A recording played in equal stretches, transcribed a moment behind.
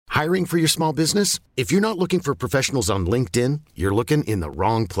Hiring for your small business? If you're not looking for professionals on LinkedIn, you're looking in the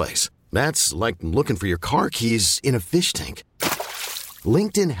wrong place. That's like looking for your car keys in a fish tank.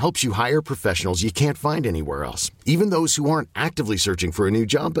 LinkedIn helps you hire professionals you can't find anywhere else, even those who aren't actively searching for a new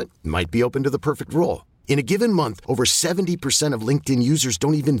job but might be open to the perfect role. In a given month, over 70% of LinkedIn users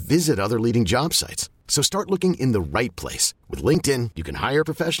don't even visit other leading job sites. So start looking in the right place. With LinkedIn, you can hire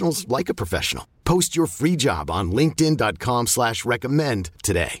professionals like a professional. Post your free job on linkedin.com/recommend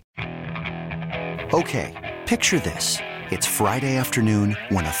today. Okay, picture this. It's Friday afternoon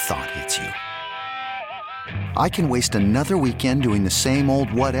when a thought hits you. I can waste another weekend doing the same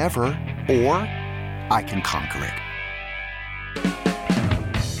old whatever, or I can conquer it.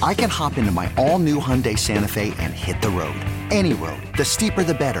 I can hop into my all-new Hyundai Santa Fe and hit the road. Any road. The steeper,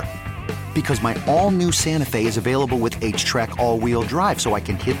 the better. Because my all-new Santa Fe is available with H-Track all-wheel drive, so I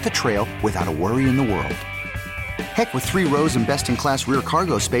can hit the trail without a worry in the world. Heck, with 3 rows and best-in-class rear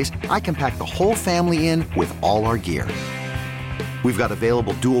cargo space, I can pack the whole family in with all our gear. We've got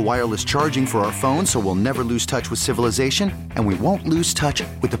available dual wireless charging for our phones, so we'll never lose touch with civilization, and we won't lose touch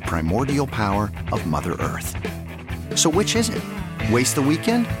with the primordial power of Mother Earth. So which is it? Waste the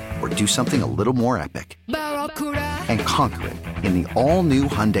weekend or do something a little more epic? And conquer it in the all-new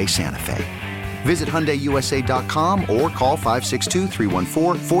Hyundai Santa Fe. Visit HyundaiUSA.com or call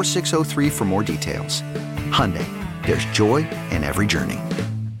 562-314-4603 for more details. Hyundai, there's joy in every journey.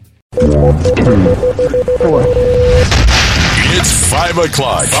 It's 5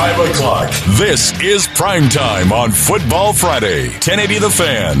 o'clock. 5 o'clock. This is Primetime on Football Friday. 1080 The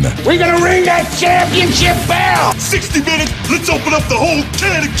Fan. We're going to ring that championship bell. 60 minutes. Let's open up the whole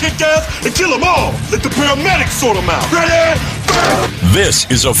can and kick ass and kill them all. Let the paramedics sort them out. Ready? This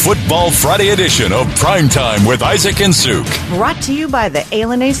is a Football Friday edition of Primetime with Isaac and Suk. Brought to you by the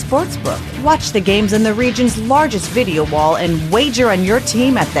A&A Sportsbook. Watch the games in the region's largest video wall and wager on your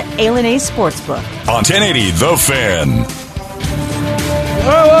team at the A&A Sportsbook. On 1080 The Fan. All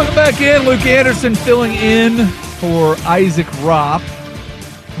right, welcome back in. Luke Anderson filling in for Isaac Ropp.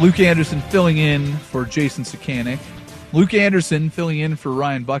 Luke Anderson filling in for Jason Sakanik. Luke Anderson filling in for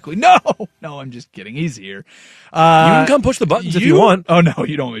Ryan Buckley. No, I'm just kidding. He's here. You can come push the buttons if you want. Oh, no,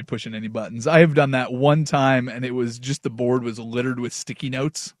 you don't want me pushing any buttons. I have done that one time, and it was just the board was littered with sticky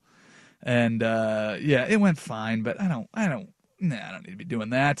notes. And, yeah, it went fine, but I don't need to be doing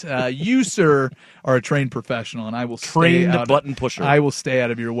that. You, sir, are a trained professional, and I will trained button pusher. I will stay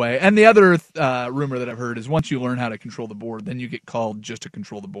out of your way. And the other rumor that I've heard is once you learn how to control the board, then you get called just to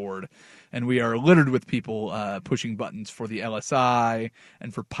control the board. And we are littered with people pushing buttons for the LSI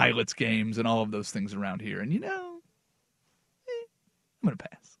and for Pilots games and all of those things around here. And, I'm going to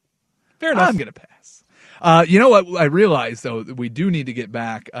pass. Fair enough. I'm going to pass. You know what? I realized, though, that we do need to get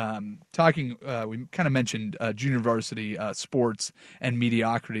back talking. We kind of mentioned junior varsity sports and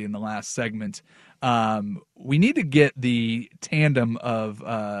mediocrity in the last segment. We need to get the tandem of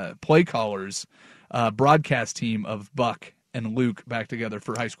play callers, broadcast team of Buck and Luke back together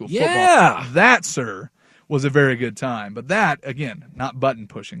for high school football. Yeah. That, sir, was a very good time. But that, again, not button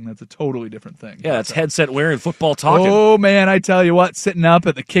pushing. That's a totally different thing. Yeah, that's headset wearing, football talking. Oh, man, I tell you what, sitting up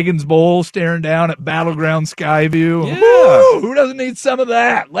at the Kiggins Bowl, staring down at Battleground Skyview. Yeah. Woo, who doesn't need some of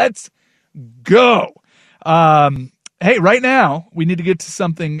that? Let's go. Hey, right now, we need to get to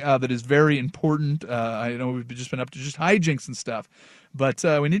something that is very important. I know we've just been up to just hijinks and stuff, but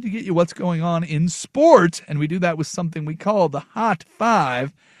we need to get you what's going on in sport, and we do that with something we call the Hot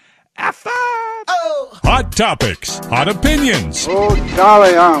Five. F5! Oh. Hot topics, hot opinions. Oh,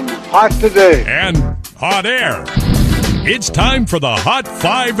 golly, I'm hot today. And hot air. It's time for the Hot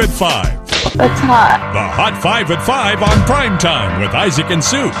 5 at 5. That's hot. The Hot 5 at 5 on Primetime with Isaac and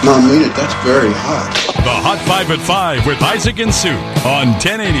Suk. No, I mean it. That's very hot. The Hot 5 at 5 with Isaac and Suk on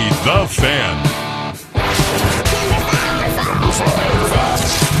 1080 The Fan.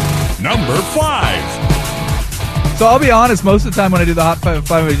 Number 5. So I'll be honest, most of the time when I do the Hot 5 at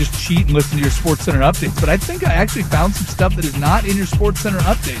 5, I just cheat and listen to your Sports Center updates. But I think I actually found some stuff that is not in your Sports Center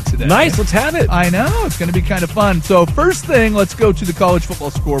update today. Nice, let's have it. I know, it's going to be kind of fun. So first thing, let's go to the college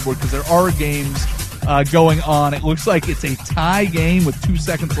football scoreboard because there are games going on. It looks like it's a tie game with 2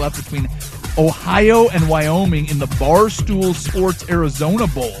 seconds left between Ohio and Wyoming in the Barstool Sports Arizona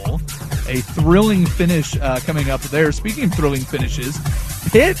Bowl. A thrilling finish coming up there. Speaking of thrilling finishes,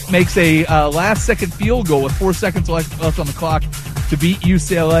 Pitt makes a last-second field goal with 4 seconds left on the clock to beat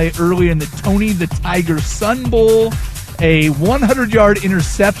UCLA early in the Tony the Tiger Sun Bowl. A 100-yard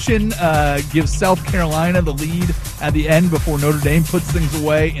interception gives South Carolina the lead at the end before Notre Dame puts things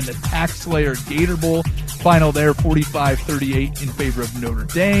away in the Tax Slayer Gator Bowl. Final there, 45-38 in favor of Notre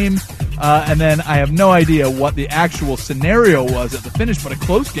Dame. And then I have no idea what the actual scenario was at the finish, but a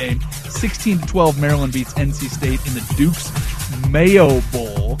close game. 16-12, Maryland beats NC State in the Duke's Mayo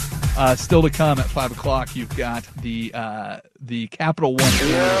Bowl. Still to come at 5 o'clock, you've got the Capital One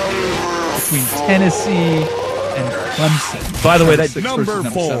between Tennessee and Clemson. By the way, that number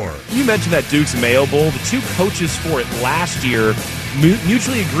 4. You mentioned that Duke's Mayo Bowl. The two coaches for it last year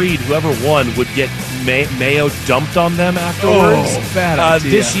mutually agreed whoever won would get mayo dumped on them afterwards. Oh, bad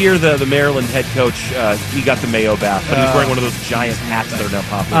idea. This year, the Maryland head coach, he got the mayo bath, but he was wearing one of those giant hats that are now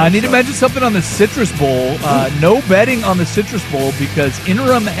popular. I need to mention something on the Citrus Bowl. No betting on the Citrus Bowl because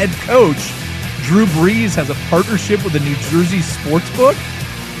interim head coach Drew Brees has a partnership with the New Jersey Sportsbook.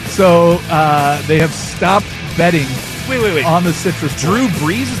 So they have stopped betting Wait. on the Citrus Bowl. Drew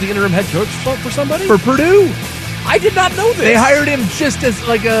Brees is the interim head coach for somebody? For Purdue. I did not know this. They hired him just as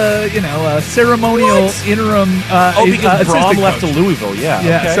like a ceremonial interim. Because Brom left coach. to Louisville. Yeah.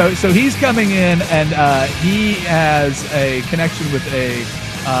 Yeah. Okay. So he's coming in, and he has a connection with a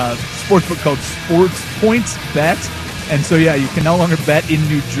sportsbook called Sports Points Bet, and so you can no longer bet in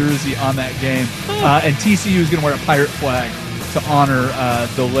New Jersey on that game. And TCU is going to wear a pirate flag to honor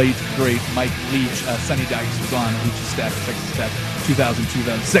the late great Mike Leach. Sonny Dykes was on Leach's staff at Texas Tech,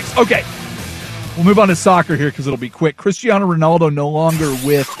 2000-2006. Okay. We'll move on to soccer here because it'll be quick. Cristiano Ronaldo no longer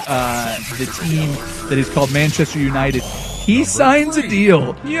with the team that is called Manchester United. He signs a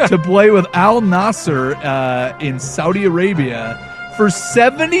deal to play with Al Nassr in Saudi Arabia for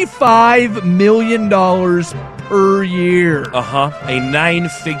 $75 million per year. A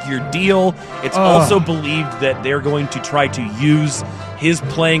 9-figure deal. It's also believed that they're going to try to use his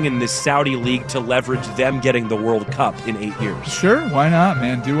playing in the Saudi league to leverage them getting the World Cup in 8 years. Sure, why not,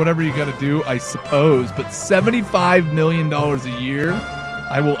 man? Do whatever you got to do, I suppose. But $75 million a year,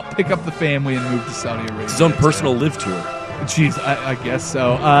 I will pick up the family and move to Saudi Arabia. His own personal live tour. Jeez, I guess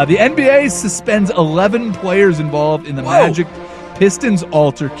so. The NBA suspends 11 players involved in the Magic Pistons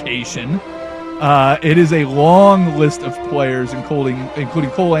altercation. It is a long list of players, including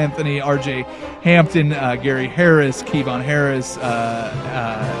Cole Anthony, R.J. Hampton, Gary Harris, Kevon Harris,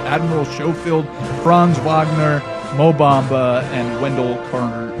 Admiral Schofield, Franz Wagner, Mo Bamba, and Wendell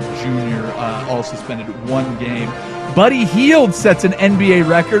Carter Jr. All suspended 1 game. Buddy Hield sets an NBA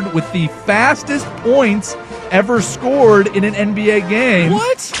record with the fastest points ever scored in an NBA game.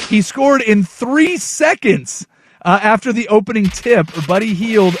 What? He scored in 3 seconds. After the opening tip, Buddy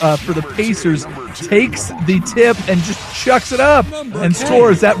Hield for the Pacers takes the tip and just chucks it up and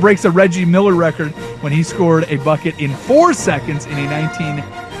scores. That breaks a Reggie Miller record when he scored a bucket in 4 seconds in a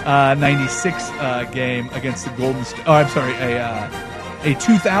 1996 game against the Golden State. Oh, I'm sorry, a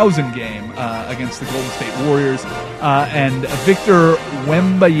 2000 game against the Golden State Warriors. And Victor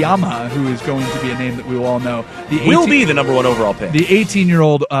Wembanyama, who is going to be a name that we will all know. Will be the number 1 overall pick. The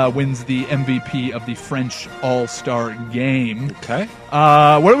 18-year-old wins the MVP of the French All-Star Game. Okay.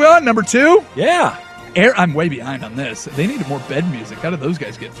 What are we on? Number 2? Yeah. I'm way behind on this. They needed more bed music. How did those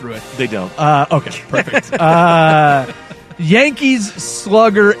guys get through it? They don't. Okay, perfect. Yankees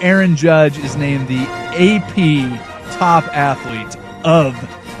slugger Aaron Judge is named the AP Top Athlete of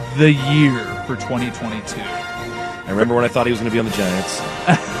the Year for 2022. I remember when I thought he was going to be on the Giants.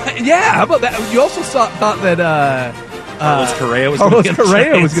 Yeah, how about that? You also thought that Carlos Correa was going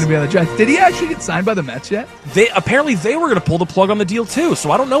to be on the Giants. Did he actually get signed by the Mets yet? Apparently they were going to pull the plug on the deal too,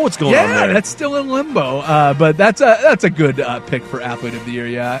 so I don't know what's going on there. Yeah, that's still in limbo. But that's a good pick for Athlete of the Year,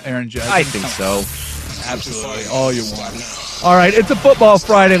 yeah, Aaron Judge. I think so. Absolutely, all you want. All right, it's a Football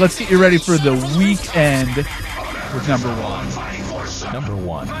Friday. Let's get you ready for the weekend with number 1. Number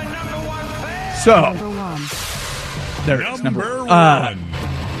 1. So, there it is, number 1.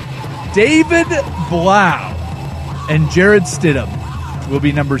 David Blau and Jared Stidham will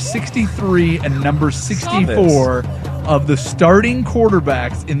be number 63 and number 64 of the starting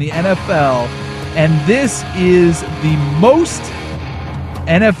quarterbacks in the NFL. And this is the most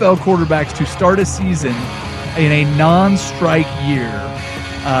NFL quarterbacks to start a season in a non-strike year,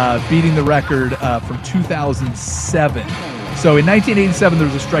 beating the record from 2007. So in 1987, there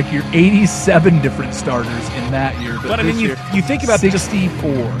was a strike year, 87 different starters in that year. But I mean, you think about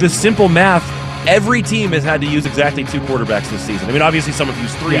 64. The simple math. Every team has had to use exactly 2 quarterbacks this season. I mean, obviously some have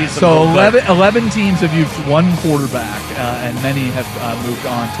used 3. Yeah, so 11 teams have used 1 quarterback, and many have moved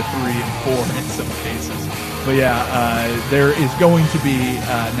on to 3 and 4 in some cases. But there is going to be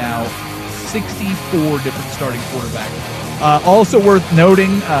now 64 different starting quarterbacks. Also worth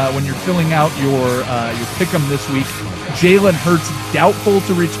noting, when you're filling out your pick'em this week, Jalen Hurts doubtful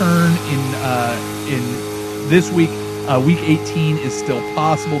to return in this week. Week 18 is still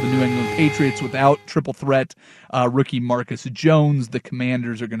possible. The New England Patriots without triple threat rookie Marcus Jones. The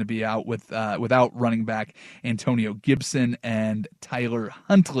Commanders are going to be out without running back Antonio Gibson, and Tyler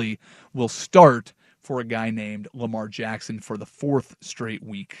Huntley will start for a guy named Lamar Jackson for the 4th straight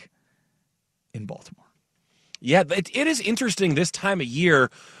week in Baltimore. Yeah, it is interesting this time of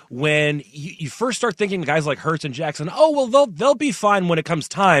year when you first start thinking guys like Hurts and Jackson, they'll be fine when it comes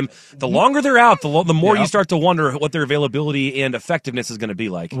time. The longer they're out, the more you start to wonder what their availability and effectiveness is going to be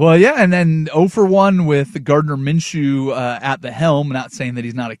like. Well, yeah, and then 0-for-1 with Gardner Minshew at the helm. Not saying that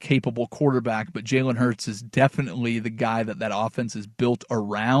he's not a capable quarterback, but Jalen Hurts is definitely the guy that offense is built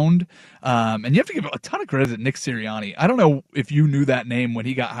around. And you have to give a ton of credit to Nick Sirianni. I don't know if you knew that name when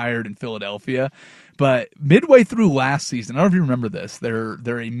he got hired in Philadelphia, but midway through last season, I don't know if you remember this,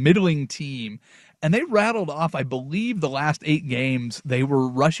 they're a middling team, and they rattled off, I believe, the last 8 games. They were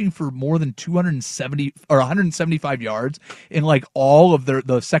rushing for more than 270 or 175 yards in like all of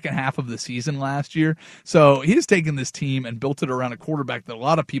the second half of the season last year. So he's taken this team and built it around a quarterback that a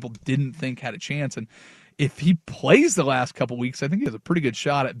lot of people didn't think had a chance. And if he plays the last couple weeks, I think he has a pretty good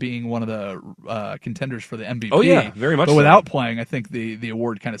shot at being one of the contenders for the MVP. Oh, yeah, very much But so. without playing, I think the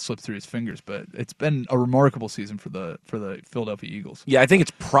award kind of slipped through his fingers. But it's been a remarkable season for the Philadelphia Eagles. Yeah, I think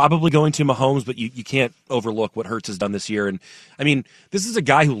it's probably going to Mahomes, but you can't overlook what Hurts has done this year. And, I mean, this is a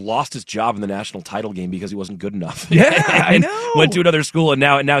guy who lost his job in the national title game because he wasn't good enough. Yeah, I know. Went to another school, and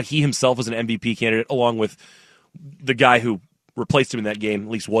now he himself is an MVP candidate, along with the guy who replaced him in that game, at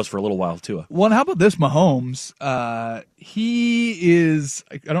least was for a little while, too. Well, and how about this, Mahomes? He is,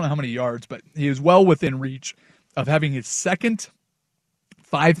 I don't know how many yards, but he is well within reach of having his second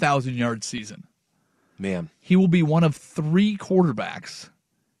 5,000-yard season. Man. He will be one of 3 quarterbacks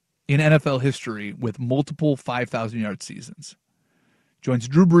in NFL history with multiple 5,000-yard seasons. Joins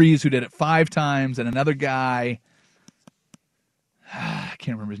Drew Brees, who did it 5 times, and another guy, I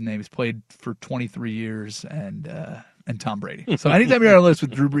can't remember his name. He's played for 23 years, and Tom Brady. So anytime you're on a list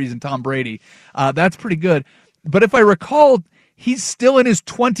with Drew Brees and Tom Brady, that's pretty good. But if I recall, he's still in his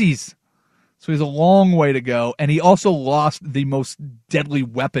 20s. So he's a long way to go. And he also lost the most deadly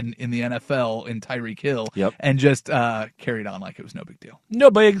weapon in the NFL in Tyreek Hill. Yep. And just carried on like it was no big deal. No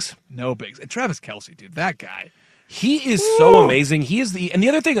bigs. No bigs. And Travis Kelce, dude, that guy. He is so amazing. He is and the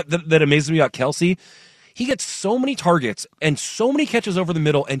other thing that amazes me about Kelce, he gets so many targets and so many catches over the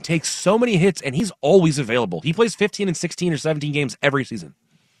middle and takes so many hits, and he's always available. He plays 15 and 16 or 17 games every season.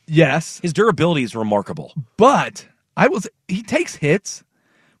 Yes. His durability is remarkable. But he takes hits,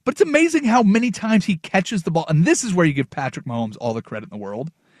 but it's amazing how many times he catches the ball. And this is where you give Patrick Mahomes all the credit in the world,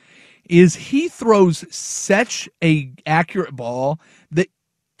 is he throws such a accurate ball that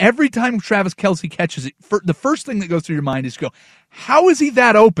every time Travis Kelce catches it, the first thing that goes through your mind is how is he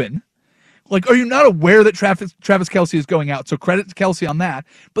that open? Like, are you not aware that Travis Kelce is going out? So credit to Kelce on that.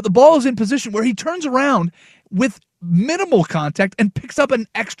 But the ball is in position where he turns around with minimal contact and picks up an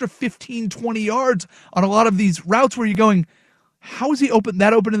extra 15, 20 yards on a lot of these routes where you're going, how is he open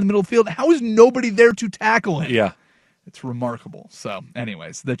in the middle of the field? How is nobody there to tackle him? Yeah. It's remarkable. So,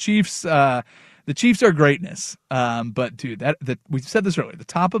 anyways, the Chiefs are greatness. But, dude, we said this earlier. The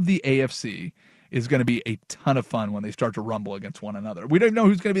top of the AFC is going to be a ton of fun when they start to rumble against one another. We don't know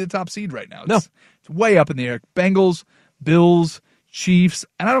who's going to be the top seed right now. It's way up in the air. Bengals, Bills, Chiefs,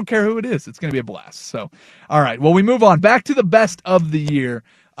 and I don't care who it is. It's going to be a blast. So, all right. Well, we move on. Back to the best of the year.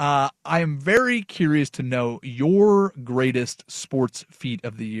 I am very curious to know your greatest sports feat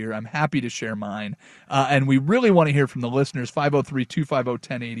of the year. I'm happy to share mine. And we really want to hear from the listeners,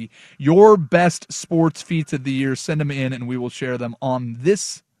 503-250-1080. Your best sports feats of the year. Send them in, and we will share them on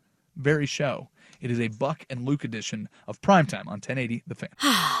this very show. It is a Buck and Luke edition of Primetime on 1080 The Fan.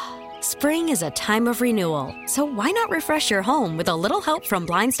 Spring is a time of renewal, so why not refresh your home with a little help from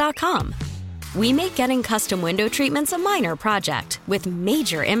Blinds.com? We make getting custom window treatments a minor project with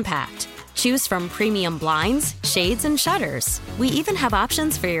major impact. Choose from premium blinds, shades, and shutters. We even have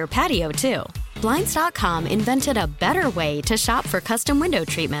options for your patio, too. Blinds.com invented a better way to shop for custom window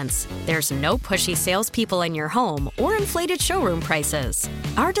treatments. There's no pushy salespeople in your home or inflated showroom prices.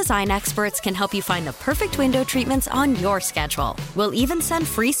 Our design experts can help you find the perfect window treatments on your schedule. We'll even send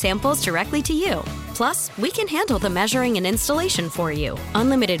free samples directly to you. Plus, we can handle the measuring and installation for you.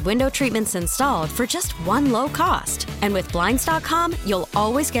 Unlimited window treatments installed for just one low cost. And with Blinds.com, you'll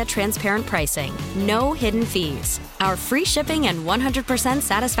always get transparent pricing. No hidden fees. Our free shipping and 100%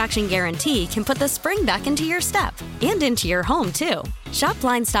 satisfaction guarantee can put the spring back into your step and into your home, too. Shop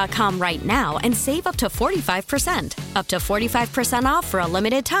Blinds.com right now and save up to 45%. Up to 45% off for a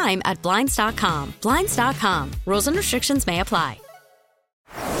limited time at Blinds.com. Blinds.com. Rules and restrictions may apply.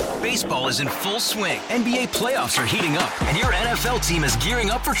 Baseball is in full swing. NBA playoffs are heating up, and your NFL team is gearing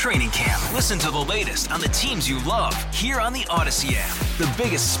up for training camp. Listen to the latest on the teams you love here on the Odyssey app. The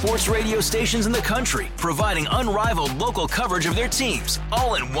biggest sports radio stations in the country, providing unrivaled local coverage of their teams,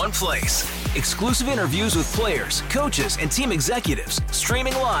 all in one place. Exclusive interviews with players, coaches, and team executives,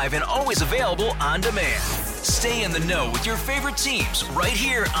 streaming live and always available on demand. Stay in the know with your favorite teams right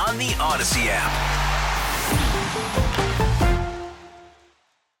here on the Odyssey app.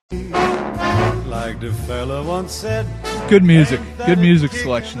 Like the fella once said. Good music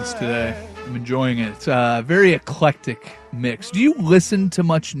selections today. I'm enjoying it. It's a very eclectic mix. Do you listen to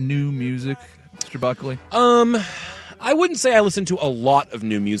much new music, Mr. Buckley? I wouldn't say I listen to a lot of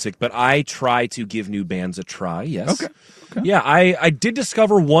new music, but I try to give new bands a try, yes. Okay. Yeah, I did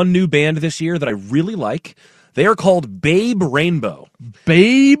discover one new band this year that I really like. They are called Babe Rainbow.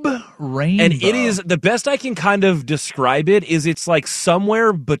 Babe Rainbow. And it is, the best I can kind of describe it is it's like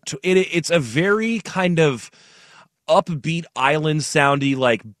somewhere, but it's a very kind of upbeat island soundy,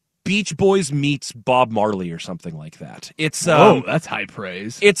 like Beach Boys meets Bob Marley or something like that. It's that's high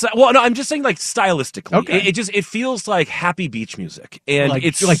praise. It's well, no, I'm just saying like stylistically. Okay. It feels like happy beach music, and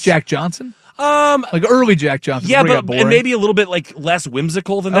it's like Jack Johnson. Like early Jack Johnson. Yeah, and maybe a little bit like less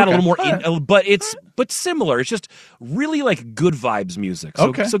whimsical than that, Okay. a little more, but similar. It's just really like good vibes music. So,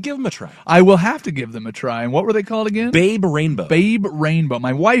 Okay. so give them a try. I will have to give them a try. And what were they called again? Babe Rainbow. Babe Rainbow.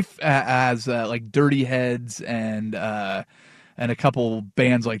 My wife has like Dirty Heads and a couple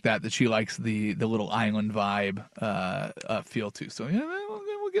bands like that she likes the little island vibe feel to. So yeah,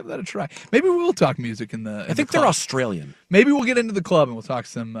 we'll give that a try. Maybe we'll talk music in the. I think they're Australian. Maybe we'll get into the club and we'll talk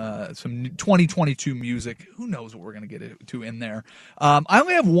some 2022 music. Who knows what we're going to get to in there. I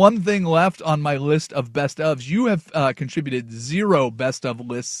only have one thing left on my list of best ofs. You have contributed 0 best of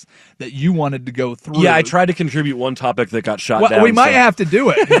lists that you wanted to go through. Yeah, I tried to contribute one topic that got shot down. We might have to do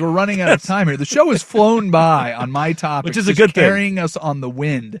it because we're running out of time here. The show has flown by on my topic, which is a good thing. Carrying us on the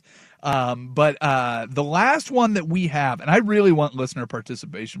wind. But the last one that we have, and I really want listener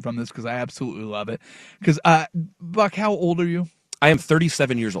participation from this because I absolutely love it. Because, Buck, how old are you? I am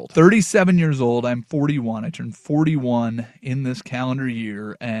 37 years old. 37 years old. I'm 41. I turned 41 in this calendar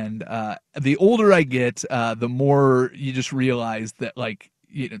year. And the older I get, the more you just realize that, like,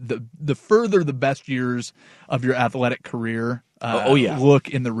 the further the best years of your athletic career look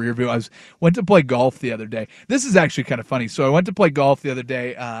in the rear view. I went to play golf the other day. This is actually kind of funny. So I went to play golf the other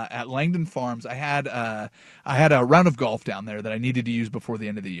day at Langdon Farms. I had a round of golf down there that I needed to use before the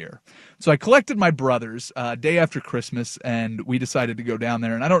end of the year. So I collected my brothers day after Christmas, and we decided to go down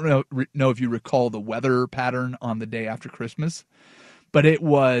there. And I don't know if you recall the weather pattern on the day after Christmas, but it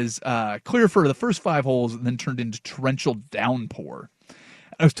was clear for the first 5 holes and then turned into torrential downpour.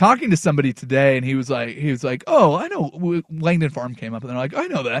 I was talking to somebody today, and he was like, "Oh, I know." Langdon Farm came up, and they're like, "I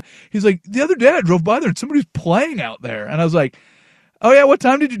know that." He's like, "The other day I drove by there, and somebody's playing out there." And I was like, "Oh yeah, what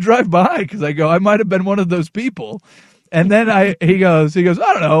time did you drive by?" Because I go, "I might have been one of those people." And then he goes, "I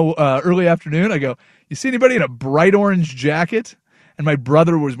don't know, early afternoon." I go, "You see anybody in a bright orange jacket?" And my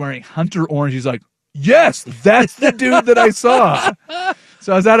brother was wearing hunter orange. He's like, "Yes, that's the dude that I saw."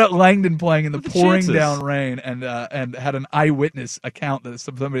 So I was out at Langdon playing in the pouring down rain, and had an eyewitness account that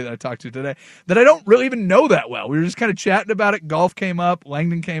somebody that I talked to today that I don't really even know that well. We were just kind of chatting about it. Golf came up,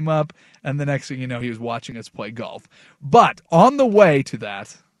 Langdon came up, and the next thing you know, he was watching us play golf. But on the way to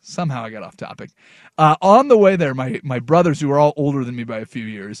that, somehow I got off topic. On the way there, my brothers, who are all older than me by a few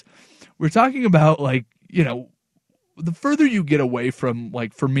years, we're talking about, like, the further you get away from,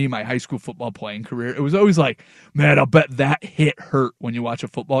 like, for me, my high school football playing career, it was always like, man, I'll bet that hit hurt when you watch a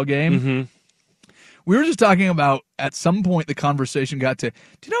football game. Mm-hmm. We were just talking about, at some point, the conversation got to, do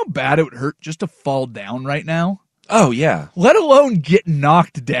you know how bad it would hurt just to fall down right now? Oh, yeah. Let alone get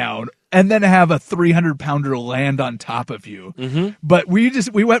knocked down and then have a 300-pounder land on top of you. Mm-hmm. But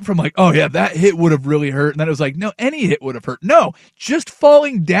we went from like, oh yeah, that hit would have really hurt, and then it was like, no, any hit would have hurt. No, just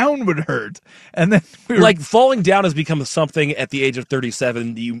falling down would hurt. And then falling down has become something at the age of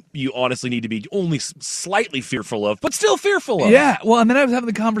 37 you honestly need to be only slightly fearful of, but still fearful of. Yeah, well, and then I was having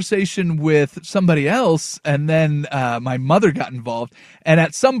the conversation with somebody else, and then my mother got involved. And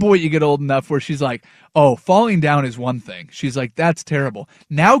at some point you get old enough where she's like, oh, falling down is one thing. She's like, that's terrible.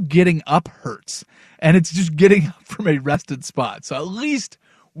 Now getting up hurts. And it's just getting up from a rested spot. So at least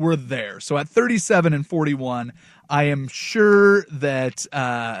we're there. So at 37 and 41, I am sure that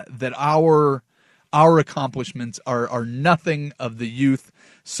that our accomplishments are nothing of the youth.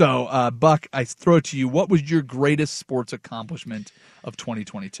 So, Buck, I throw it to you. What was your greatest sports accomplishment of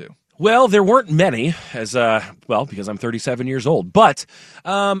 2022? Well, there weren't many, because I'm 37 years old. But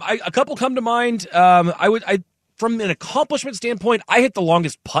a couple come to mind. I from an accomplishment standpoint, I hit the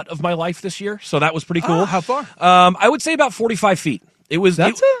longest putt of my life this year, so that was pretty cool. How far? I would say about 45 feet. It was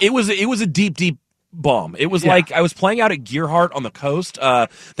it was a deep bomb. It was like I was playing out at Gearhart on the coast.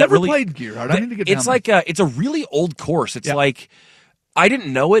 Never played Gearhart. I need to get down It's like it's a really old course. It's like I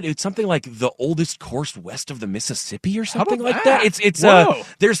didn't know it. It's something like the oldest course west of the Mississippi or something like that. It's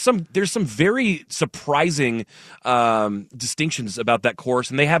there's some very surprising distinctions about that course,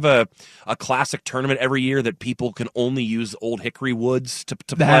 and they have a classic tournament every year that people can only use old hickory woods to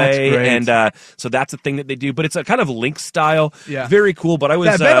play, great. And so that's a thing that they do. But it's a kind of link style, Yeah. very cool. But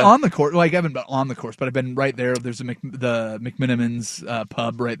I've been on the course. Like I haven't been on the course, but I've been right there. There's the McMinimans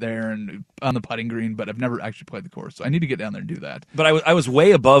pub right there, and on the putting green. But I've never actually played the course, so I need to get down there and do that. But I was way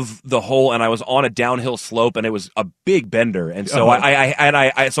above the hole, and I was on a downhill slope, and it was a big bender, and so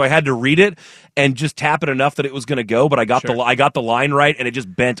I had to read it and just tap it enough that it was going to go. But I got the line right, and it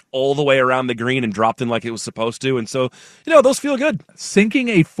just bent all the way around the green and dropped in like it was supposed to, and so those feel good. Sinking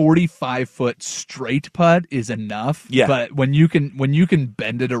a 45-foot straight putt is enough. Yeah. But when you can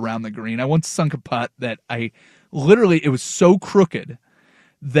bend it around the green, I once sunk a putt that it was so crooked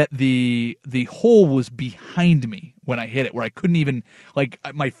that the hole was behind me when I hit it, where I couldn't even,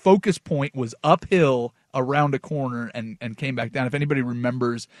 my focus point was uphill around a corner and came back down. If anybody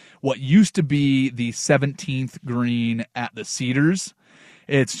remembers what used to be the 17th green at the Cedars,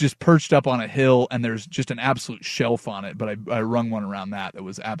 it's just perched up on a hill, and there's just an absolute shelf on it. But I rung one around that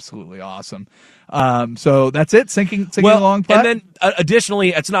was absolutely awesome. So that's it. Sinking a long putt. And then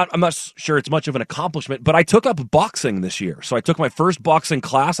additionally, I'm not sure it's much of an accomplishment, but I took up boxing this year. So I took my first boxing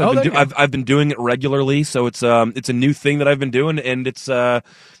class. I've been doing it regularly. So it's a new thing that I've been doing, and it's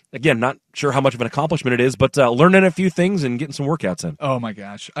again, not sure how much of an accomplishment it is, but learning a few things and getting some workouts in. Oh, my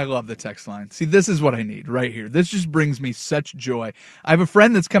gosh. I love the text line. See, this is what I need right here. This just brings me such joy. I have a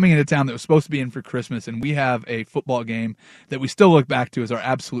friend that's coming into town that was supposed to be in for Christmas, and we have a football game that we still look back to as our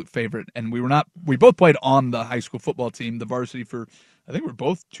absolute favorite. And we both played on the high school football team, the varsity, for, I think we're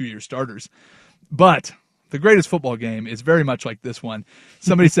both 2-year starters. But the greatest football game is very much like this one.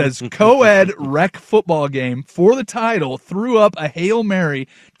 Somebody says, co-ed rec football game for the title, threw up a Hail Mary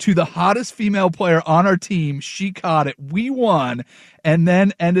to the hottest female player on our team. She caught it. We won, and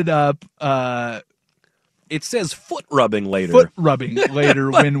then ended up... it says foot rubbing later.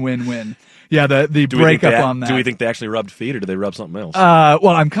 Win. Yeah, the breakup on that. Do we think they actually rubbed feet, or did they rub something else?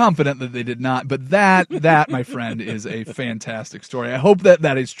 Well, I'm confident that they did not. But that, my friend, is a fantastic story. I hope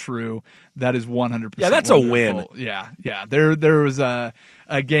that is true. That is 100%. Yeah, that's wonderful. A win. Yeah. There was a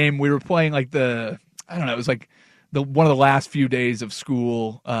game we were playing it was like one of the last few days of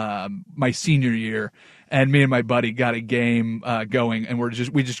school, my senior year. And me and my buddy got a game going, and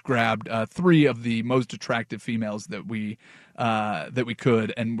we just grabbed 3 of the most attractive females that we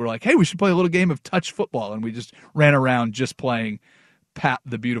could, and we're like, hey, we should play a little game of touch football, and we just ran around just playing Pat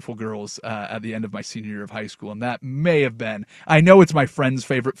the Beautiful Girls at the end of my senior year of high school, and that may have been. I know it's my friend's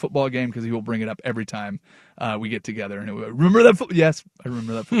favorite football game because he will bring it up every time we get together, and remember that? Yes, I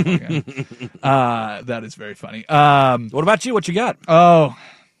remember that football game. That is very funny. What about you? What you got? Oh.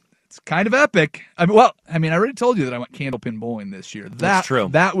 It's kind of epic. I already told you that I went candlepin bowling this year. That's true.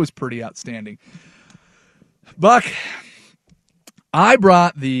 That was pretty outstanding. Buck, I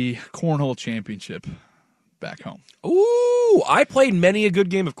brought the cornhole championship back home. Ooh, I played many a good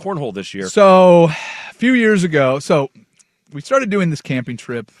game of cornhole this year. So, a few years ago, we started doing this camping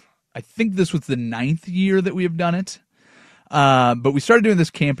trip. I think this was the 9th year that we have done it. But we started doing this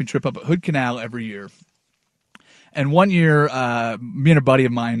camping trip up at Hood Canal every year. And one year, me and a buddy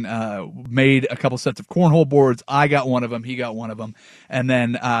of mine made a couple sets of cornhole boards. I got one of them. He got one of them. And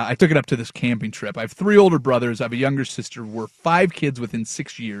then I took it up to this camping trip. I have 3 older brothers. I have a younger sister. We're 5 kids within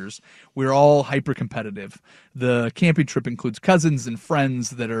 6 years. We're all hyper-competitive. The camping trip includes cousins and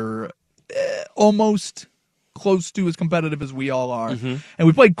friends that are almost close to as competitive as we all are. Mm-hmm. And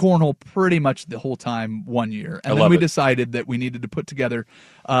we played cornhole pretty much the whole time one year. And then we decided that we needed to put together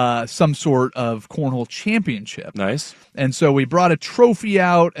some sort of cornhole championship. Nice. And so we brought a trophy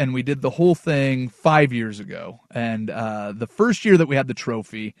out, and we did the whole thing 5 years ago. And the first year that we had the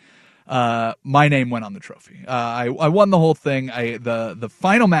trophy, my name went on the trophy. I won the whole thing. The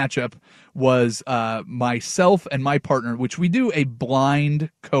final matchup was myself and my partner, which we do a blind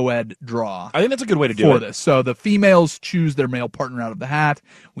co-ed draw. I think that's a good way to do it. For this. So the females choose their male partner out of the hat.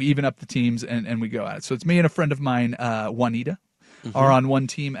 We even up the teams, and we go at it. So it's me and a friend of mine, Juanita, are on one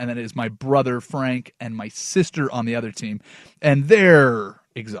team, and then it is my brother, Frank, and my sister on the other team. And they're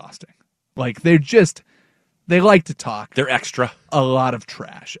exhausting. They like to talk. They're extra. A lot of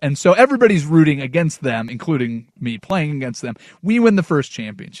trash. And so everybody's rooting against them, including me playing against them. We win the first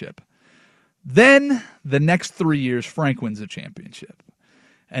championship. Then the next 3 years, Frank wins a championship.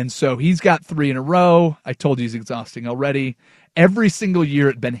 And so he's got 3 in a row. I told you he's exhausting already. Every single year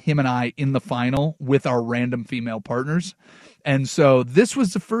it's been him and I in the final with our random female partners. And so this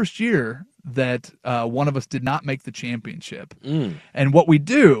was the first year that one of us did not make the championship. And what we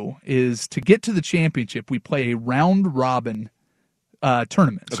do is to get to the championship, we play a round-robin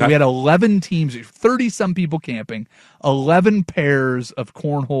tournament. So we had 11 teams, 30-some people camping, 11 pairs of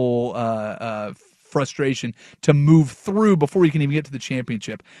cornhole frustration to move through before you can even get to the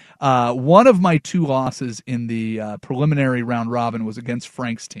championship. One of my 2 losses in the preliminary round-robin was against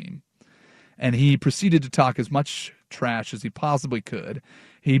Frank's team. And he proceeded to talk as much trash as he possibly could.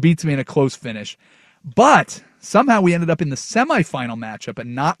 He beats me in a close finish. But somehow we ended up in the semifinal matchup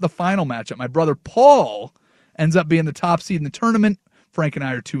and not the final matchup. My brother Paul ends up being the top seed in the tournament. Frank and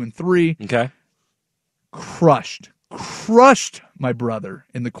I are 2 and 3. Okay. Crushed my brother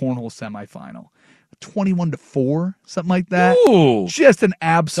in the cornhole semifinal. 21-4, something like that. Ooh. Just an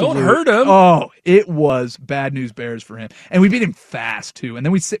absolute. Don't hurt him. Oh, it was bad news bears for him. And we beat him fast too. And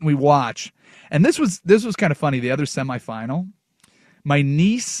then we sit and we watch. And this was kind of funny. The other semifinal, my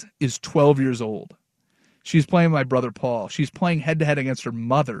niece is 12 years old. She's playing my brother Paul. She's playing head-to-head against her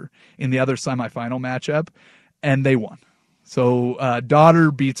mother in the other semifinal matchup, and they won. So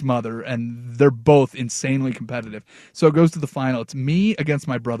daughter beats mother, and they're both insanely competitive. So it goes to the final. It's me against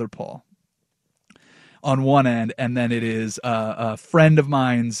my brother Paul on one end, and then it is a friend of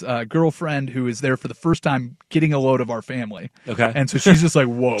mine's girlfriend who is there for the first time getting a load of our family. Okay. And so she's just like,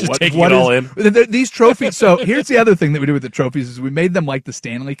 whoa. Just what taking it all is, in. These trophies. So here's the other thing that we do with the trophies is we made them like the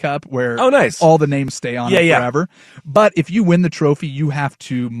Stanley Cup where all the names stay on it forever. But if you win the trophy, you have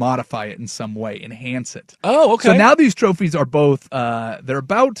to modify it in some way, enhance it. Oh, okay. So now these trophies are both, they're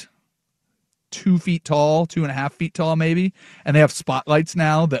about 2 feet tall, 2.5 feet tall maybe, and they have spotlights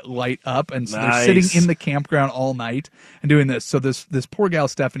now that light up, and so they're sitting in the campground all night and doing this. So this poor gal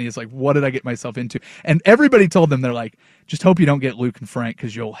Stephanie is like, what did I get myself into? And everybody told them, they're like, just hope you don't get Luke and Frank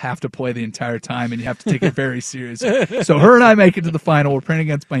because you'll have to play the entire time and you have to take it very seriously. So her and I make it to the final. We're playing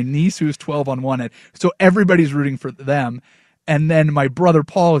against my niece who's 12 on one end. So everybody's rooting for them. And then my brother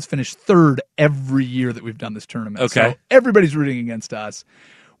Paul has finished 3rd every year that we've done this tournament. Okay. So everybody's rooting against us.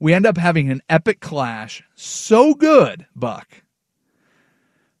 We end up having an epic clash so good, Buck,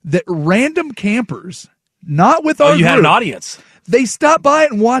 that random campers, not with our you had group, an audience. They stop by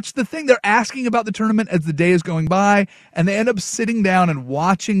and watch the thing. They're asking about the tournament as the day is going by, and they end up sitting down and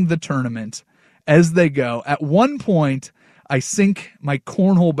watching the tournament as they go. At one point, I sink my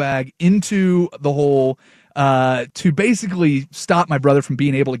cornhole bag into the hole to basically stop my brother from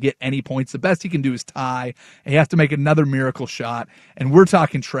being able to get any points. The best he can do is tie. He has to make another miracle shot, and we're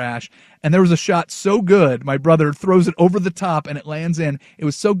talking trash. And there was a shot so good, my brother throws it over the top, and it lands in. It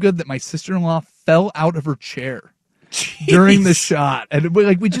was so good that my sister-in-law fell out of her chair during the shot. And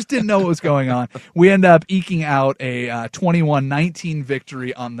we just didn't know what was going on. We end up eking out a 21-19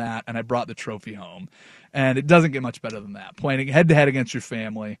 victory on that, and I brought the trophy home. And it doesn't get much better than that. Playing head-to-head against your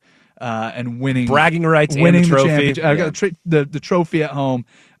family and winning. Bragging rights winning and the trophy. I got the trophy at home.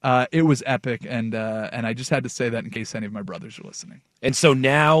 It was epic, and I just had to say that in case any of my brothers are listening. And so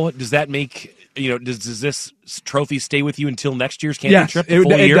now, does that make, does this trophy stay with you until next year's championship? Yes,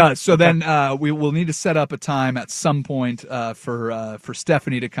 it does. So then we will need to set up a time at some point for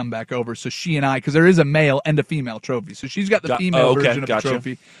Stephanie to come back over. So she and I, because there is a male and a female trophy. So she's got the female version of the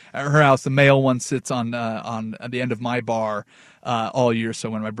trophy at her house. The male one sits on at the end of my bar all year. So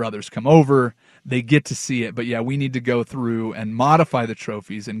when my brothers come over, they get to see it. But yeah, we need to go through and modify the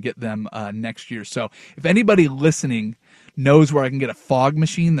trophies and get them next year. So if anybody listening knows where I can get a fog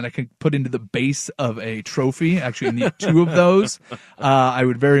machine that I can put into the base of a trophy, actually I need 2 of those, I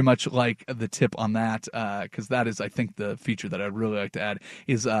would very much like the tip on that, because that is, I think, the feature that I'd really like to add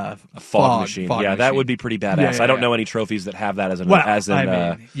is a fog machine. That would be pretty badass. I don't know any trophies that have that as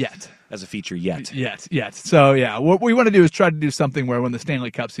a feature yet. Yet. So, yeah, what we want to do is try to do something where when the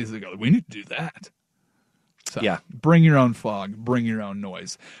Stanley Cup season, they go, we need to do that. So, bring your own fog, bring your own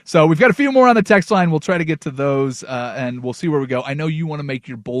noise. So we've got a few more on the text line. We'll try to get to those, and we'll see where we go. I know you want to make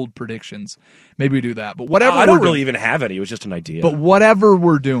your bold predictions. Maybe we do that. But whatever I don't really even have any. It was just an idea. But whatever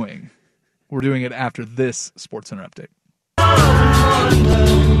we're doing it after this SportsCenter update.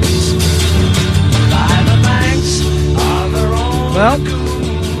 Well,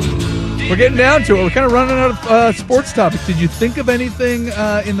 we're getting down to it. We're kind of running out of sports topics. Did you think of anything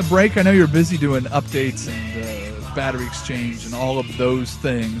in the break? I know you're busy doing updates and battery exchange and all of those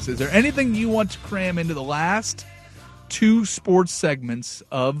things. Is there anything you want to cram into the last 2 sports segments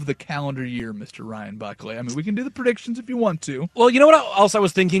of the calendar year, Mr. Ryan Buckley. I mean, we can do the predictions if you want to. Well, you know what else I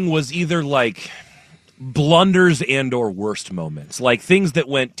was thinking was either like blunders and or worst moments, like things that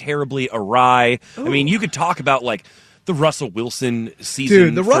went terribly awry. Ooh. I mean, you could talk about like the Russell Wilson season.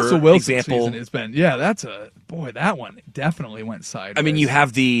 Dude, the Russell Wilson example. season has been, that one definitely went sideways. I mean, you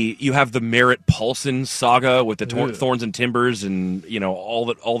have the Merritt Paulson saga with the Thorns and Timbers, and all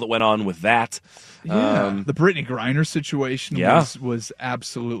that went on with that. Yeah, the Brittany Griner situation was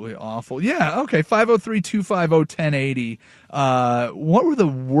absolutely awful. Yeah, okay, 503-250-1080. What were the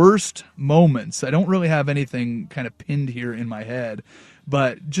worst moments? I don't really have anything kind of pinned here in my head,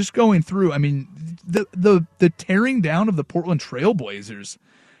 but just going through, I mean, the tearing down of the Portland Trailblazers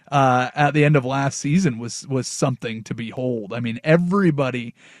at the end of last season was something to behold. I mean,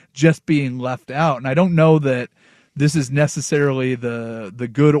 everybody just being left out, and I don't know that this is necessarily the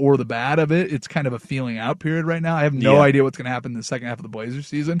good or the bad of it. It's kind of a feeling out period right now. I have no idea what's going to happen in the second half of the Blazers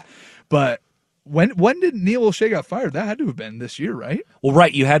season. But when did Neil Olshey got fired? That had to have been this year, right? Well,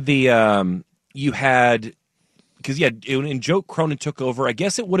 right. You had when Joe Cronin took over, I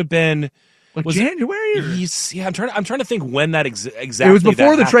guess it would have been January. I'm trying to think when that exactly. It was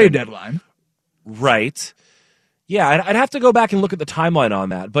before the trade deadline, right? Yeah, I'd have to go back and look at the timeline on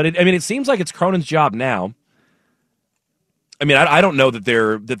that. But it seems like it's Cronin's job now. I mean, I don't know that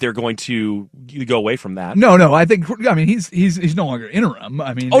they're going to go away from that. No. I mean, he's no longer interim.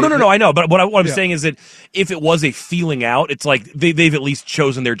 I mean, no. I know, but what I'm saying is that if it was a feeling out, it's like they've at least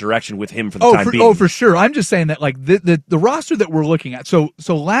chosen their direction with him for the time being. Oh, for sure. I'm just saying that like the roster that we're looking at. So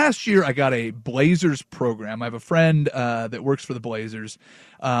last year I got a Blazers program. I have a friend that works for the Blazers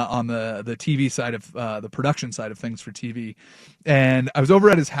on the TV side of the production side of things for TV. And I was over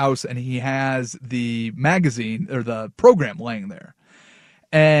at his house, and he has the magazine or the program laying there.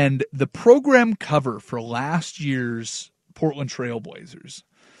 And the program cover for last year's Portland Trailblazers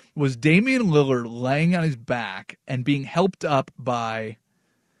was Damian Lillard laying on his back and being helped up by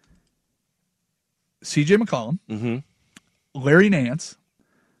C.J. McCollum, Larry Nance,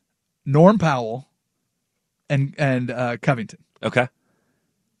 Norm Powell, and Covington. Okay.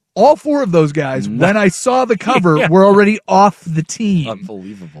 All 4 of those guys, when I saw the cover, were already off the team.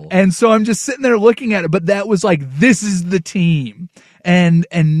 Unbelievable. And so I'm just sitting there looking at it, but that was like, this is the team. And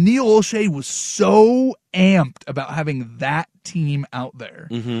Neil Olshey was so amped about having that team out there.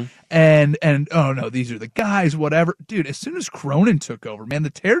 Mm-hmm. And oh no, these are the guys, whatever. Dude, as soon as Cronin took over, man,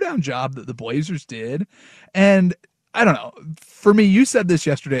 the teardown job that the Blazers did, and I don't know. For me, you said this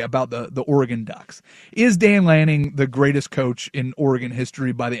yesterday about the Oregon Ducks. Is Dan Lanning the greatest coach in Oregon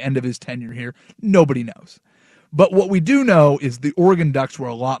history by the end of his tenure here? Nobody knows. But what we do know is the Oregon Ducks were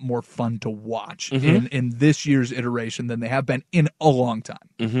a lot more fun to watch in this year's iteration than they have been in a long time.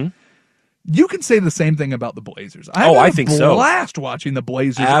 Mm-hmm. You can say the same thing about the Blazers. I think so. I blast watching the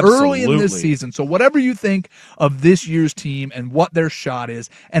Blazers early in this season. So whatever you think of this year's team and what their shot is,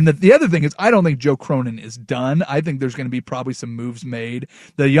 and the other thing is, I don't think Joe Cronin is done. I think there's going to be probably some moves made.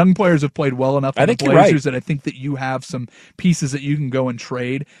 The young players have played well enough for the Blazers that I think that you have some pieces that you can go and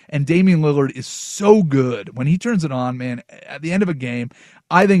trade. And Damian Lillard is so good. When he turns it on, man, at the end of a game,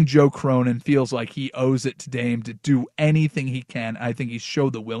 I think Joe Cronin feels like he owes it to Dame to do anything he can. I think he's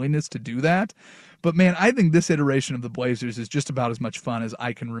showed the willingness to do that. But, man, I think this iteration of the Blazers is just about as much fun as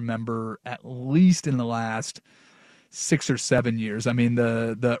I can remember, at least in the last 6 or 7 years. I mean,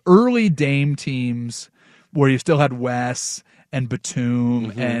 the early Dame teams where you still had Wes and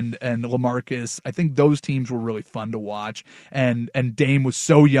Batum and LaMarcus, I think those teams were really fun to watch. And Dame was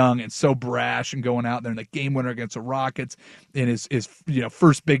so young and so brash and going out there in the game winner against the Rockets in his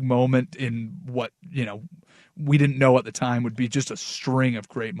first big moment in what, we didn't know at the time would be just a string of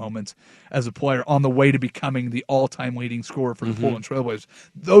great moments as a player on the way to becoming the all-time leading scorer for the Portland Trailblazers.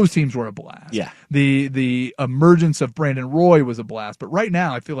 Those teams were a blast. Yeah. The emergence of Brandon Roy was a blast. But right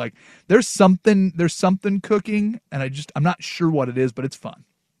now I feel like there's something cooking, and I'm not sure what it is, but it's fun.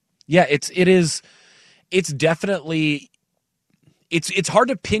 Yeah, it's definitely it's hard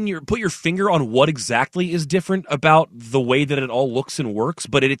to put your finger on what exactly is different about the way that it all looks and works,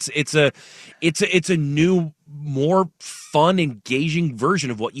 but it's a new, more fun, engaging version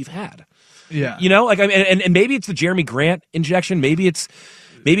of what you've had. Yeah, and maybe it's the Jeremy Grant injection. Maybe it's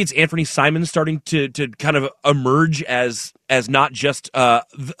Anthony Simons starting to kind of emerge as not just a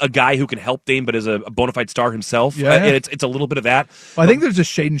guy who can help Dame, but as a bona fide star himself. Yeah. And it's a little bit of that. Well, I think there's a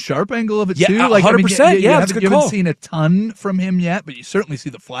Shaedon Sharpe angle of it too. 100%. That's a good you call. haven't seen a ton from him yet, but you certainly see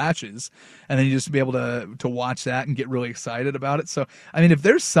the flashes, and then you just be able to watch that and get really excited about it. So, I mean, if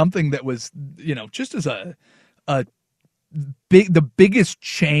there's something that was, just as a the biggest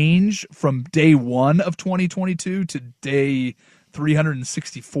change from day one of 2022 to day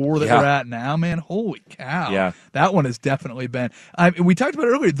 364 that we're at now, man. Holy cow. Yeah. That one has definitely been. We talked about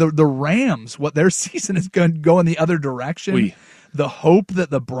it earlier, the Rams, what their season is going to go in the other direction. The hope that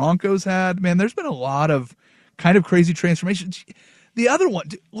the Broncos had, man, there's been a lot of kind of crazy transformations. The other one,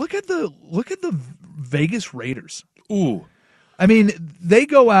 look at the Vegas Raiders. Ooh. I mean, they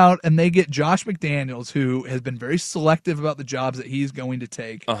go out and they get Josh McDaniels, who has been very selective about the jobs that he's going to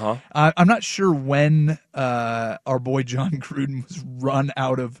take. I'm not sure when our boy John Gruden was run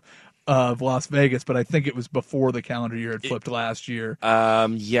out of Las Vegas, but I think it was before the calendar year had flipped last year.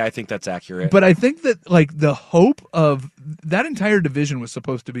 Yeah, I think that's accurate. But I think that like the hope of that entire division was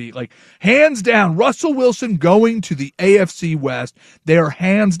supposed to be like hands down Russell Wilson going to the AFC West. They are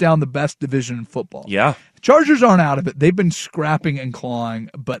hands down the best division in football. Yeah. Chargers aren't out of it. They've been scrapping and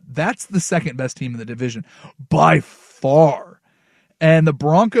clawing, but that's the second best team in the division by far. And the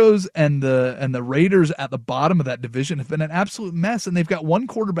Broncos and the Raiders at the bottom of that division have been an absolute mess, and they've got one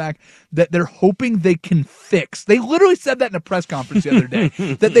quarterback that they're hoping they can fix. They literally said that in a press conference the other day,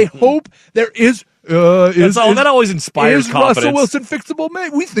 that they hope there is that always inspires confidence. Russell Wilson fixable?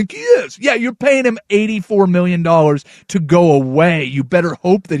 Man, we think he is. Yeah, you're paying him $84 million to go away. You better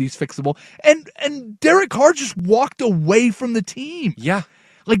hope that he's fixable. And Derek Carr just walked away from the team. Yeah.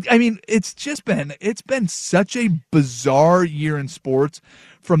 Like, I mean, it's been such a bizarre year in sports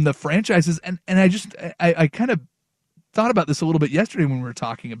from the franchises. And I kind of thought about this a little bit yesterday when we were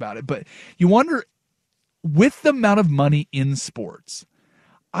talking about it. But you wonder, with the amount of money in sports,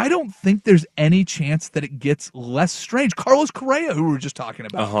 I don't think there's any chance that it gets less strange. Carlos Correa, who we were just talking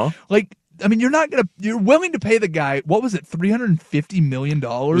about. Like, I mean, you're willing to pay the guy, what was it, $350 million? It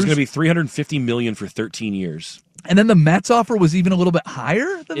was going to be $350 million for 13 years. And then the Mets offer was even a little bit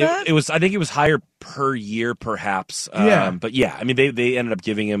higher than that? It was. I think it was higher per year, perhaps. But yeah, I mean, they ended up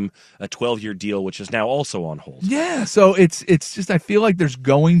giving him a 12-year deal, which is now also on hold. Yeah, so it's just, I feel like there's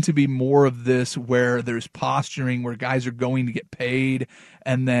going to be more of this where there's posturing, where guys are going to get paid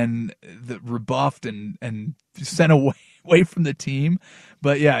and then rebuffed and sent away from the team.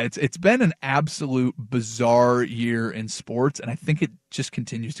 But yeah, it's been an absolute bizarre year in sports, and I think it just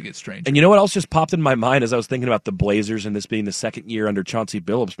continues to get strange. And you know what else just popped in my mind as I was thinking about the Blazers and this being the second year under Chauncey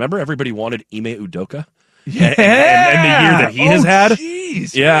Billups? Remember everybody wanted Ime Udoka? Yeah. And the year that he has had?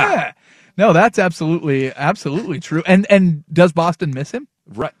 Jeez. Yeah. No, that's absolutely true. And does Boston miss him?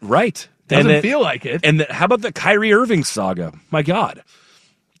 Right. Doesn't feel like it. And how about the Kyrie Irving saga? My God.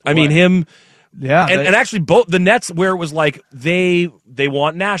 I mean, him... Yeah, and actually, both the Nets, where it was like they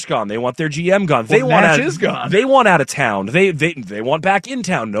want Nash gone, they want their GM gone, Nash is gone. They want out of town, they want back in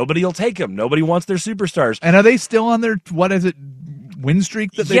town. Nobody will take them. Nobody wants their superstars. And are they still on their win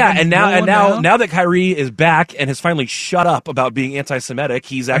streak that they've been now that Kyrie is back and has finally shut up about being anti-Semitic,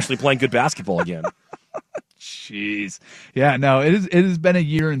 he's actually playing good basketball again. Jeez. Yeah, no, it has been a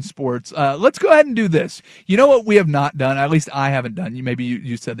year in sports. Let's go ahead and do this. You know what we have not done? At least I haven't done. Maybe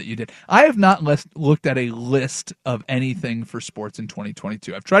you said that you did. I have not looked at a list of anything for sports in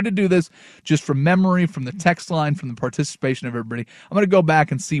 2022. I've tried to do this just from memory, from the text line, from the participation of everybody. I'm going to go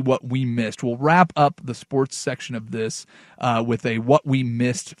back and see what we missed. We'll wrap up the sports section of this with a what we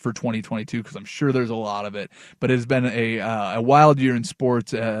missed for 2022, because I'm sure there's a lot of it. But it has been a wild year in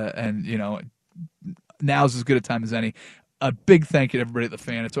sports, and you know, now's as good a time as any. A big thank you to everybody at The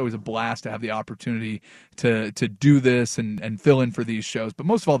Fan. It's always a blast to have the opportunity to do this and fill in for these shows. But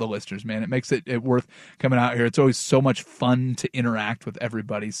most of all, the listeners, man. It makes it worth coming out here. It's always so much fun to interact with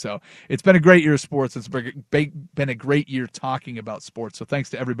everybody. So it's been a great year of sports. It's been a great year talking about sports. So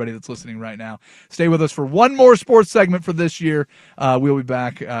thanks to everybody that's listening right now. Stay with us for one more sports segment for this year. We'll be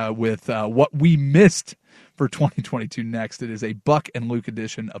back with what we missed for 2022 next. It is a Buck and Luke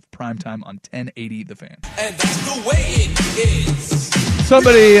edition of Primetime on 1080 The Fan. And that's the way it is.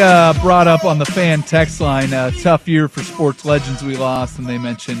 Somebody brought up on the Fan text line, tough year for sports legends we lost, and they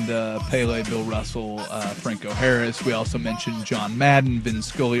mentioned Pele, Bill Russell, Franco Harris. We also mentioned John Madden, Vin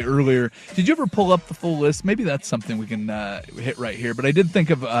Scully earlier. Did you ever pull up the full list? Maybe that's something we can hit right here. But I did think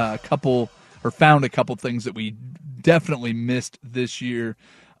of found a couple things that we definitely missed this year.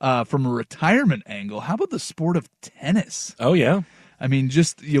 From a retirement angle, how about the sport of tennis? Oh, yeah. I mean,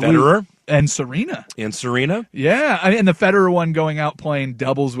 just Federer and Serena. Yeah, I mean, and the Federer one going out playing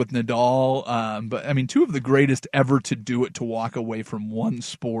doubles with Nadal. But I mean, two of the greatest ever to do it, to walk away from one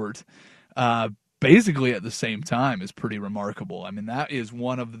sport, basically at the same time, is pretty remarkable. I mean, that is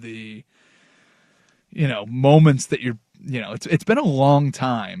one of the, moments that it's been a long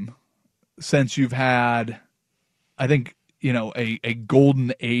time since you've had, I think, a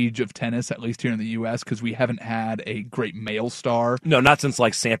golden age of tennis, at least here in the U.S., because we haven't had a great male star. No, not since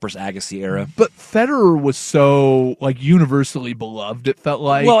like Sampras Agassi era. But Federer was so like universally beloved. It felt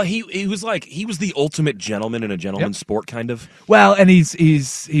like. Well, he was the ultimate gentleman in a gentleman's sport, kind of. Well, and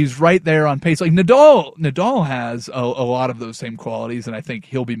he's right there on pace. Like Nadal has a lot of those same qualities, and I think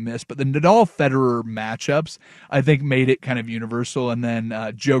he'll be missed. But the Nadal-Federer matchups, I think, made it kind of universal. And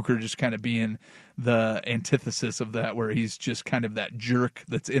then Joker just kind of being the antithesis of that, where he's just kind of that jerk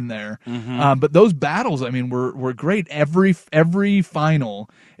that's in there. Mm-hmm. But those battles, I mean, were great. Every final,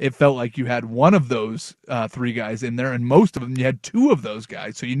 it felt like you had one of those three guys in there, and most of them you had two of those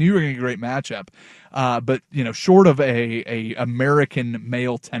guys, so you knew you were going to get a great matchup. But short of a American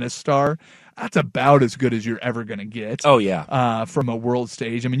male tennis star, that's about as good as you're ever going to get. Oh yeah, from a world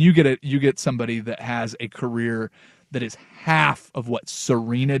stage. I mean, you get somebody that has a career that is half of what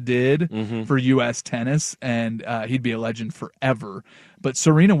Serena did for U.S. tennis, and he'd be a legend forever. But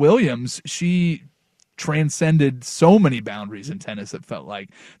Serena Williams, she transcended so many boundaries in tennis. It felt like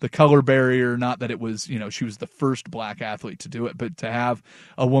the color barrier, not that it was, she was the first black athlete to do it, but to have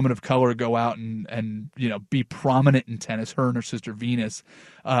a woman of color go out and be prominent in tennis, her and her sister Venus,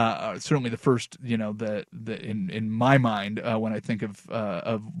 certainly the first, in my mind, when I think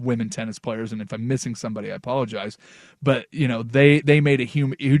of women tennis players, and if I'm missing somebody, I apologize, but they made a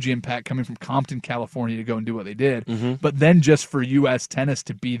huge impact coming from Compton, California, to go and do what they did. But then just for U.S. tennis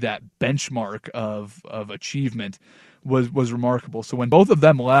to be that benchmark of achievement was remarkable. So when both of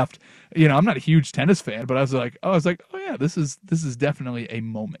them left, I'm not a huge tennis fan, but I was like, oh yeah, this is definitely a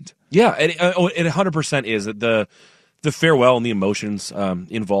moment. Yeah, it 100% is the farewell and the emotions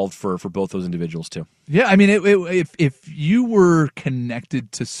involved for both those individuals too. Yeah, I mean, if you were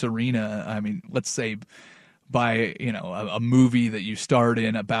connected to Serena, I mean, let's say by a movie that you starred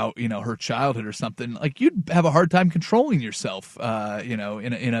in about her childhood or something, like you'd have a hard time controlling yourself in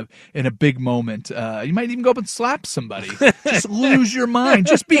a big moment. You might even go up and slap somebody. Just lose your mind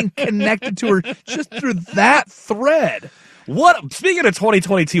just being connected to her just through that thread. Speaking of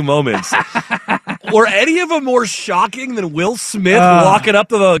 2022 moments, were any of them more shocking than Will Smith walking up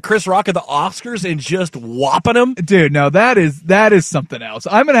to the Chris Rock at the Oscars and just whopping him? Dude, no, that is something else.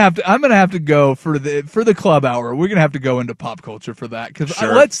 I'm gonna have to go for the club hour. We're gonna have to go into pop culture for that, because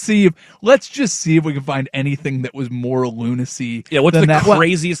let's just see if we can find anything that was more lunacy. Yeah, what are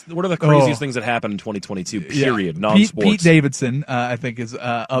the craziest things that happened in 2022? Period. Non-sports. Pete Davidson, I think, is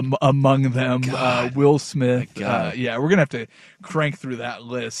among them. Will Smith. We're gonna have to crank through that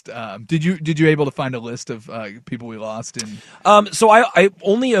list. Did you able to find a list of people we lost in? So I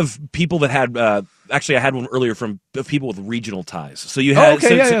only of people that had actually I had one earlier of people with regional ties. So you had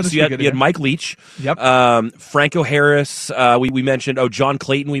you had Mike Leach, Franco Harris. We mentioned John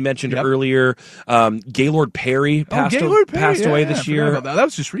Clayton. We mentioned earlier. Gaylord Perry passed away this year. That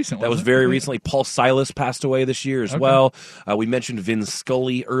was just recent. That was very recently. Paul Silas passed away this year as well. We mentioned Vin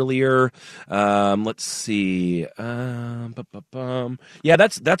Scully earlier. Let's see. Yeah,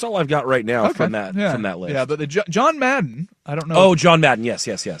 that's all I've got right now from that list. Yeah, but John Madden, I don't know. Oh, John Madden. Yes.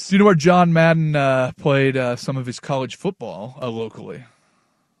 Do you know where John Madden played some of his college football locally?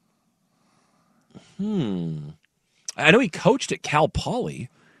 I know he coached at Cal Poly.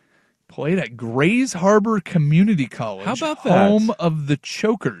 Played at Grays Harbor Community College. How about that? Home of the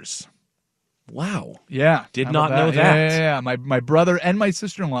Chokers. Wow. Yeah. Did not know that. Yeah. My brother and my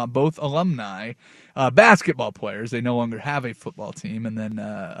sister-in-law, both alumni, basketball players. They no longer have a football team. And then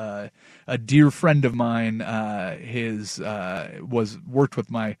a dear friend of mine, worked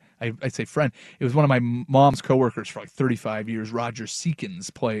with I say friend. It was one of my mom's coworkers for like 35 years. Roger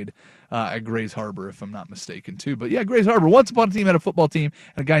Seekins played at Grays Harbor, if I'm not mistaken, too. But yeah, Grays Harbor. Once upon a team had a football team,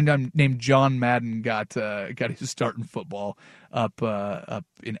 and a guy named John Madden got his start in football up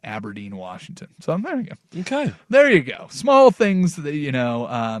in Aberdeen, Washington. So there you go. Okay, there you go. Small things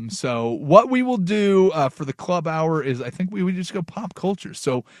that So what we will do for the club hour is I think we would just go pop culture.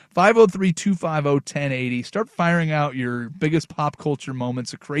 So 503-250-1080. Start firing out your biggest pop culture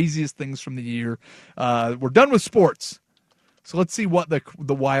moments, the craziest things from the year. We're done with sports. So let's see what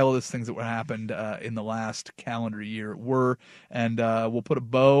the wildest things that happened in the last calendar year were, and we'll put a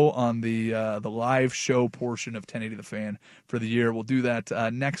bow on the live show portion of 1080 The Fan for the year. We'll do that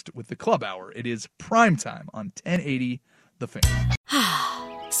next with the Club Hour. It is prime time on 1080 The Fan.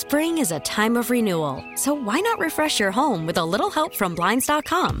 Spring is a time of renewal, so why not refresh your home with a little help from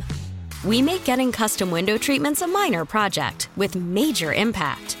Blinds.com? We make getting custom window treatments a minor project with major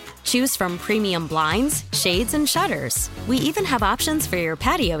impact. Choose from premium blinds, shades, and shutters. We even have options for your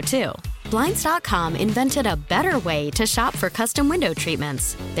patio, too. Blinds.com invented a better way to shop for custom window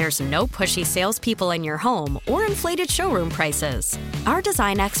treatments. There's no pushy salespeople in your home or inflated showroom prices. Our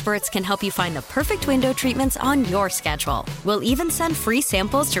design experts can help you find the perfect window treatments on your schedule. We'll even send free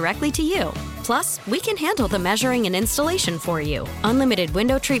samples directly to you. Plus, we can handle the measuring and installation for you. Unlimited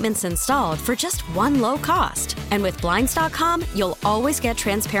window treatments installed for just one low cost. And with Blinds.com, you'll always get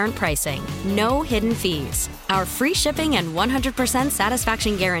transparent pricing. No hidden fees. Our free shipping and 100%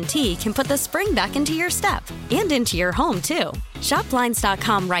 satisfaction guarantee can put the spring back into your step and into your home, too. Shop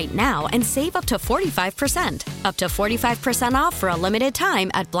Blinds.com right now and save up to 45%. Up to 45% off for a limited time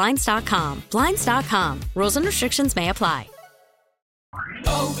at Blinds.com. Blinds.com. Rules and restrictions may apply.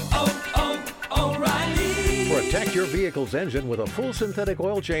 O'Reilly. Protect your vehicle's engine with a full synthetic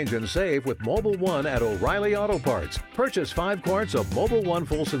oil change and save with Mobil 1 at O'Reilly Auto Parts. Purchase 5 quarts of Mobil 1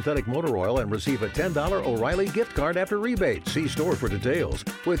 full synthetic motor oil and receive a $10 O'Reilly gift card after rebate. See store for details.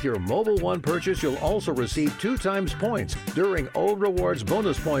 With your Mobil 1 purchase, you'll also receive 2 times points during O Rewards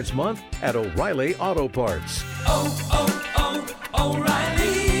Bonus Points Month at O'Reilly Auto Parts.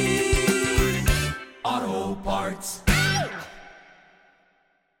 O'Reilly Auto Parts.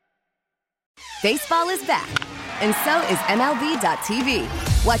 Baseball is back, and so is MLB.tv.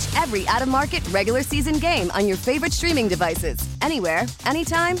 Watch every out-of-market regular season game on your favorite streaming devices, anywhere,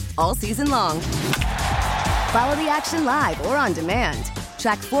 anytime, all season long. Follow the action live or on demand.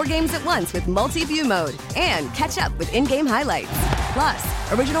 Track 4 games at once with multi-view mode and catch up with in-game highlights.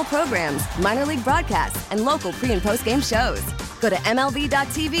 Plus, original programs, minor league broadcasts, and local pre- and post-game shows. Go to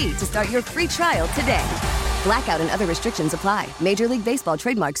MLB.tv to start your free trial today. Blackout and other restrictions apply. Major League Baseball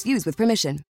trademarks used with permission.